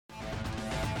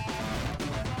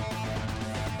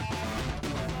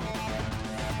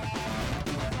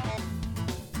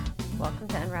Welcome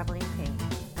to Unraveling Pink,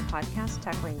 a podcast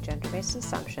tackling gender-based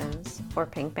assumptions or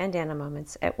pink bandana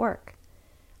moments at work.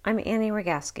 I'm Annie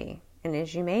Rogaski, and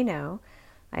as you may know,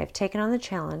 I have taken on the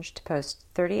challenge to post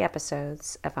 30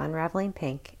 episodes of Unraveling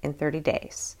Pink in 30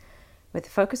 days, with a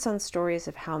focus on stories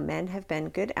of how men have been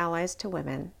good allies to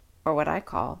women, or what I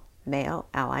call male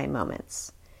ally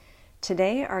moments.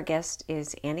 Today, our guest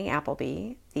is Annie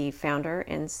Appleby, the founder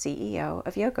and CEO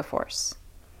of Yoga Force.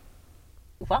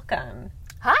 Welcome.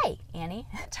 Hi, Annie.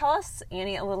 Tell us,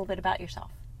 Annie, a little bit about yourself.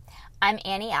 I'm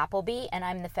Annie Appleby, and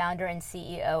I'm the founder and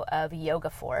CEO of Yoga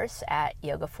Force at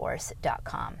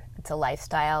yogaforce.com. It's a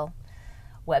lifestyle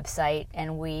website,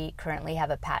 and we currently have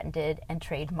a patented and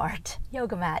trademarked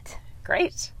yoga mat.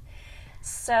 Great.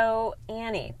 So,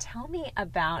 Annie, tell me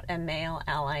about a male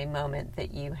ally moment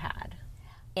that you had.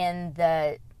 In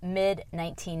the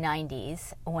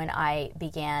mid-1990s, when I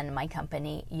began my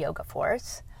company, Yoga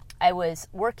Force, I was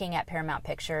working at Paramount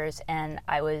Pictures, and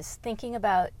I was thinking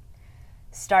about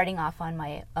starting off on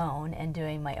my own and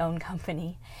doing my own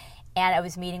company, and I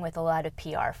was meeting with a lot of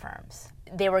PR firms.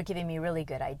 They were giving me really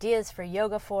good ideas for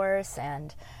Yoga Force,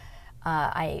 and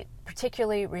I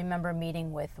particularly remember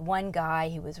meeting with one guy.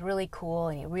 He was really cool,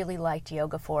 and he really liked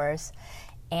Yoga Force,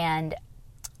 and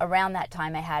around that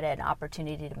time, I had an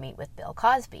opportunity to meet with Bill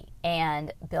Cosby,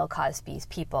 and Bill Cosby's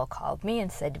people called me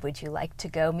and said, would you like to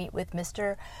go meet with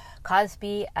Mr.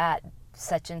 Cosby at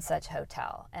such and such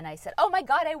hotel? And I said, oh my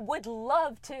God, I would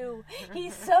love to.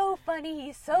 He's so funny.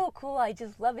 He's so cool. I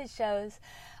just love his shows.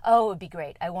 Oh, it would be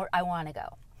great. I want to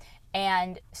go.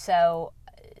 And so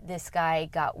this guy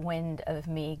got wind of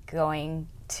me going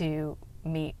to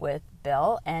meet with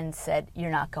Bill and said,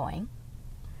 you're not going.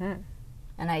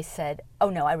 And I said, oh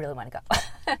no, I really want to go.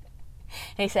 And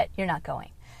he said, you're not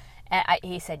going. And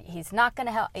he said, he's not going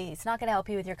to help. He's not going to help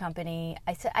you with your company.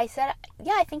 I said,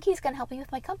 yeah, I think he's going to help me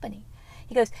with my company.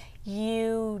 He goes,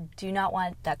 you do not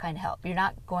want that kind of help. You're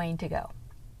not going to go.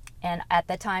 And at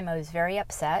the time, I was very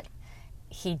upset.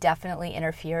 He definitely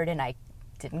interfered, and I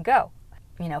didn't go.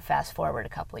 Fast forward a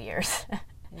couple of years.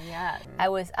 Yeah. I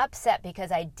was upset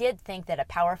because I did think that a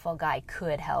powerful guy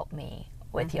could help me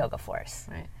with Yoga Force.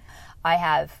 Right. I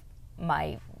have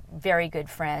my very good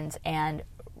friends, and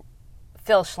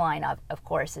Phil Schlein, of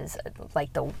course, is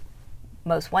like the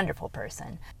most wonderful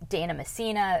person. Dana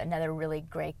Messina, another really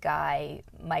great guy.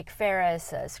 Mike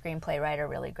Ferris, a screenplay writer,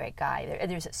 really great guy.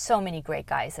 There's so many great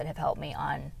guys that have helped me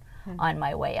on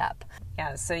my way up.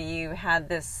 Yeah, so you had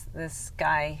this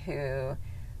guy who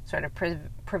sort of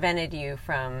prevented you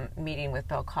from meeting with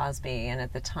Bill Cosby, and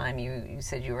at the time you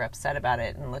said you were upset about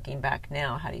it, and looking back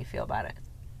now, how do you feel about it?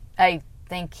 I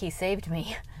think he saved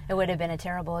me. It would have been a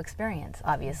terrible experience,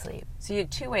 obviously. So you had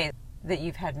two ways that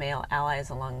you've had male allies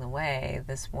along the way.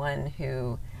 This one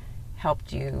who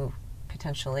helped you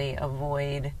potentially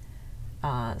avoid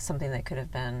something that could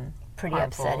have been pretty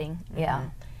harmful. Upsetting, yeah.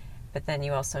 But then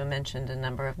you also mentioned a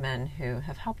number of men who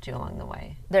have helped you along the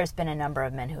way. There's been a number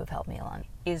of men who have helped me along.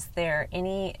 Is there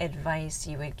any advice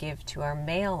you would give to our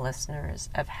male listeners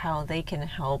of how they can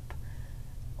help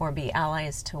or be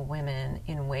allies to women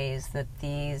in ways that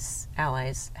these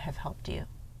allies have helped you?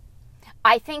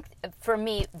 I think for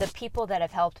me, the people that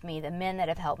have helped me, the men that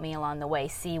have helped me along the way,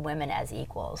 see women as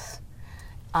equals,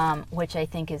 which I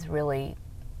think is really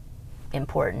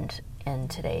important in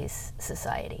today's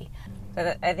society.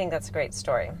 I think that's a great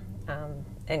story,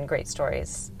 and great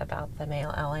stories about the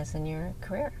male allies in your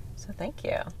career. So thank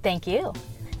you. Thank you.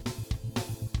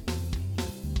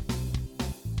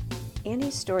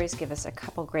 Annie's stories give us a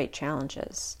couple great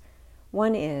challenges.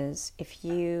 One is, if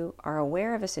you are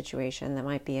aware of a situation that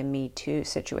might be a Me Too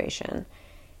situation,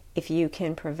 if you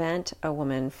can prevent a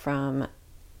woman from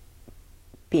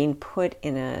being put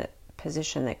in a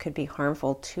position that could be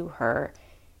harmful to her,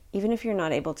 even if you're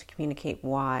not able to communicate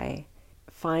why,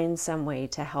 find some way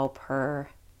to help her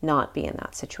not be in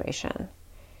that situation.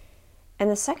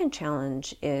 And the second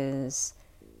challenge is,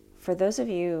 for those of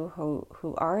you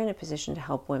who are in a position to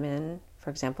help women,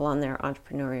 for example, on their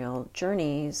entrepreneurial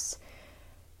journeys,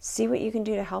 see what you can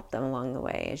do to help them along the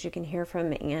way. As you can hear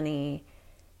from Annie,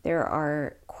 there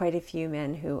are quite a few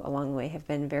men who along the way have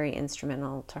been very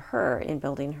instrumental to her in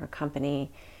building her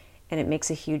company, and it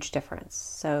makes a huge difference.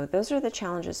 So those are the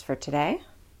challenges for today.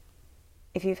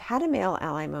 If you've had a male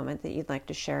ally moment that you'd like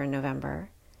to share in November,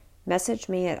 message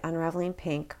me at Unraveling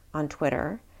Pink on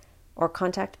Twitter, or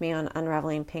contact me on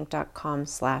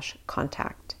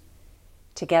unravelingpink.com/contact.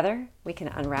 Together, we can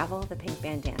unravel the pink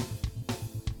bandana.